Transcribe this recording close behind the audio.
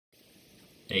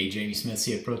Hey, Jamie Smith,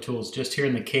 CF Pro Tools, just here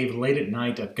in the cave late at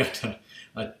night. I've got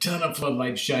a ton of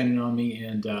floodlights shining on me,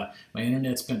 and my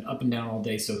internet's been up and down all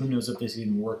day, so who knows if this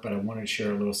even worked, but I wanted to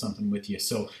share a little something with you.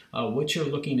 So what you're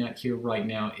looking at here right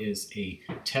now is a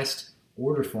test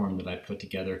order form that I put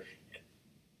together,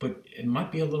 but it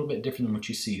might be a little bit different than what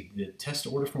you see. The test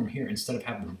order form here, instead of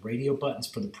having radio buttons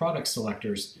for the product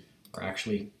selectors, are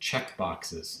actually check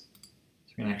boxes. So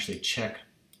you're going to actually check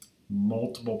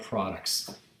multiple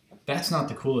products. That's not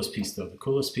the coolest piece though. The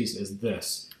coolest piece is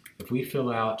this. If we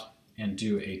fill out and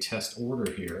do a test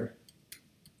order here,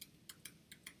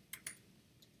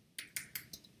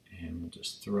 and we'll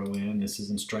just throw in, this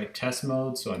is in Stripe test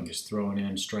mode, so I'm just throwing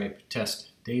in Stripe test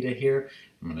data here.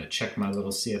 I'm going to check my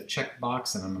little CF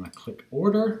checkbox and I'm going to click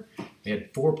order. We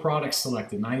had 4 products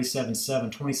selected,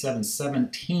 97.7,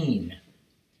 27.17.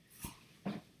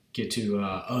 Get to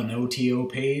an OTO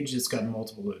page. It's got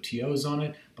multiple OTOs on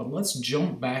it. But let's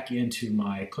jump back into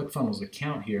my ClickFunnels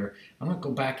account here. I'm going to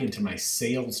go back into my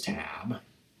sales tab.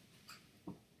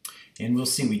 And we'll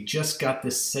see we just got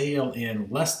this sale in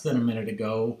less than a minute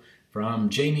ago from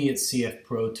Jamie at CF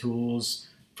Pro Tools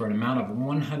for an amount of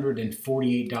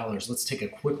 $148. Let's take a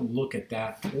quick look at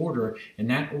that order. And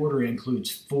that order includes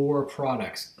 4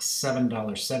 products, $7,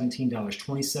 $17,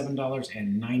 $27,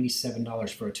 and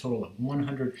 $97 for a total of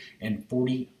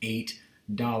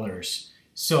 $148.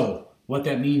 So what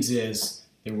that means is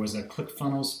there was a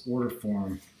ClickFunnels order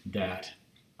form that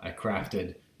I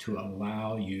crafted to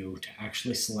allow you to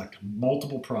actually select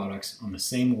multiple products on the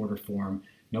same order form.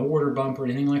 No order bump or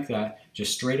anything like that,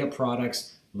 just straight up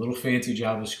products. Little fancy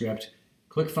JavaScript.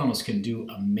 ClickFunnels can do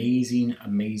amazing,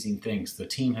 amazing things. The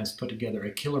team has put together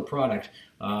a killer product,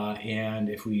 and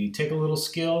if we take a little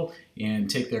skill and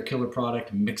take their killer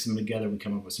product and mix them together, we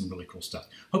come up with some really cool stuff.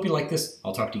 Hope you like this.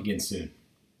 I'll talk to you again soon.